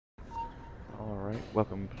Alright,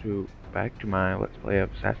 welcome back to my Let's Play of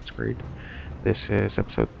Assassin's Creed. This is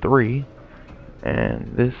episode 3, and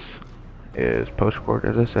this is post-record,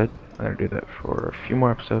 as I said. I'm going to do that for a few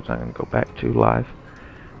more episodes. I'm going to go back to live,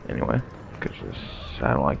 anyway, because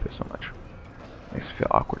I don't like this so much. It makes me feel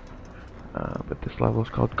awkward. But this level is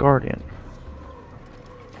called Guardian.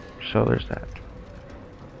 So there's that.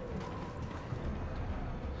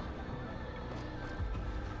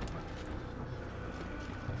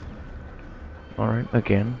 Alright,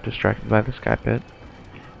 again, distracted by the sky pit.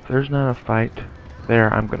 If there's not a fight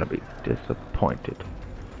there, I'm gonna be disappointed.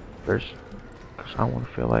 Because I want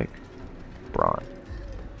to feel like Braun.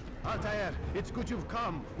 Altair, it's good you've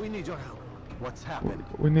come. We need your help. What's happened?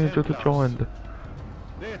 We need you to join.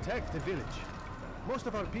 They attacked the village. Most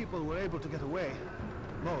of our people were able to get away.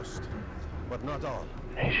 Most, but not all.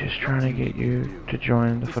 He's just trying to get you to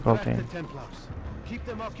join the football team. Keep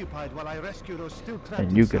them occupied while I rescue those still trapped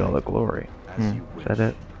And you get all the glory. Is that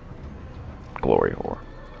it? Glory whore.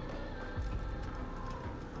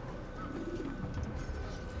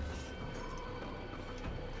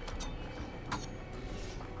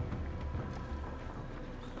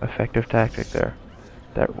 Effective tactic there.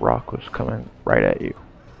 That rock was coming right at you.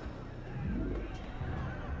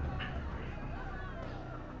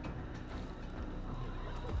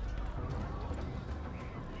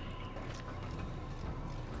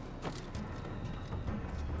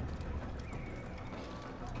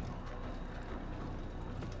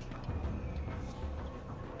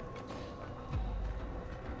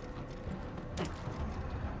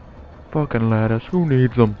 Fucking ladders, who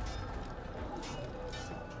needs them?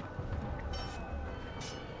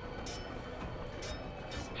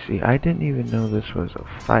 See, I didn't even know this was a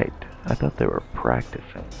fight. I thought they were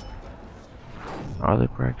practicing. Are they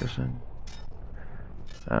practicing?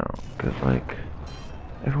 I don't know, because like,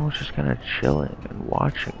 everyone's just kind of chilling and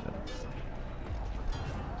watching them.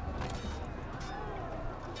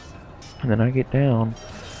 And then I get down, and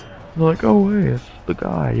they're like, oh hey, it's the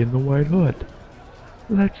guy in the white hood.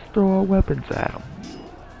 Let's throw our weapons at him.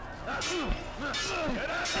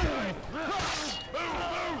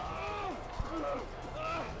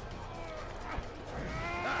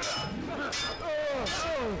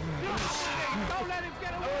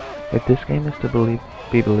 If this game is to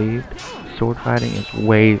be believed, sword fighting is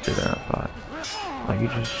way easier than I thought. Like you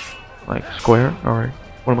just, like square, alright.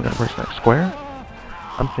 What am I gonna press next? Square?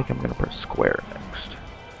 I'm thinking I'm gonna press square next.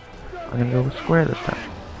 I'm gonna go with square this time.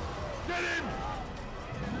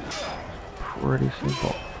 Pretty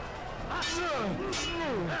simple.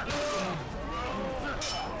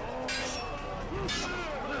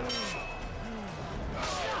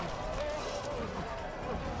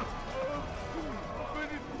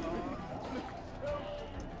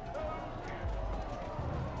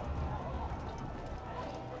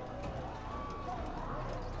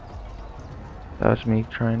 That was me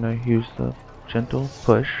trying to use the gentle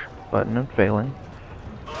push button and failing.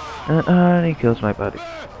 And he kills my buddy.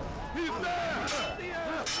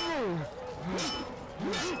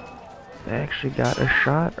 I actually got a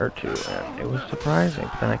shot or two, and it was surprising.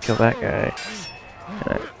 But then I killed that guy,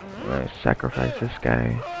 and I sacrificed this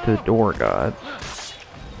guy to the door gods.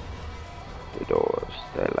 The doors,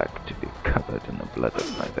 they like to be covered in the blood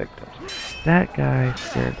of my victims. That guy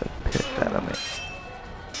scared the piss out of me.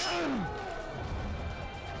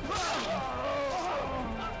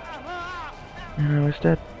 And I was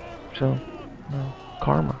dead, so, no,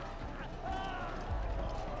 karma.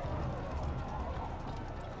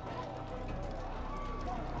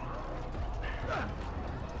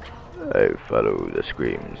 I follow the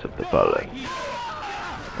screams of the fallen.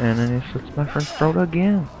 And then he slits my friend's throat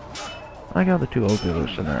again. I got the two old people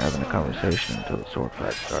sitting there having a conversation until the sword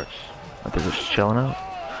fight starts. Like they're just chilling out,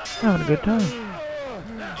 having a good time.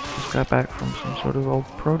 Just got back from some sort of old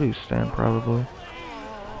produce stand, probably.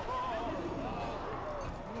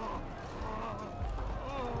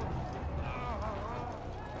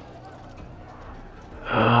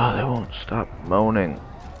 They won't stop moaning.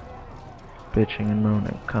 Bitching and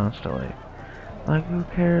moaning constantly. Like, who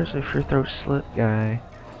cares if your throat's slit, guy?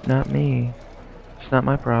 Not me. It's not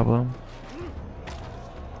my problem.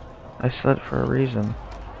 I slit for a reason.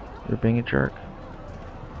 You're being a jerk.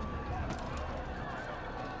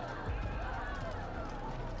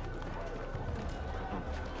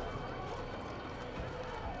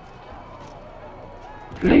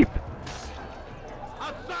 Leap!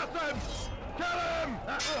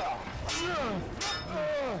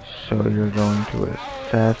 So you're going to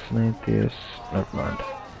assassinate the never mind.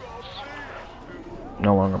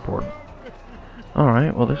 No longer important.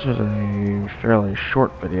 Alright, well this is a fairly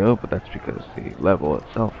short video, but that's because the level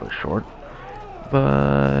itself was short.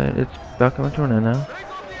 but it's about coming to an end now.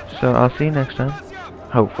 So I'll see you next time,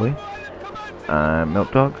 hopefully. I'm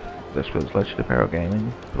MilkDog. This was Legend of Hero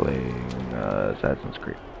Gaming, playing Assassin's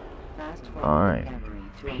Creed. Alright,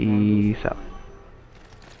 peace out.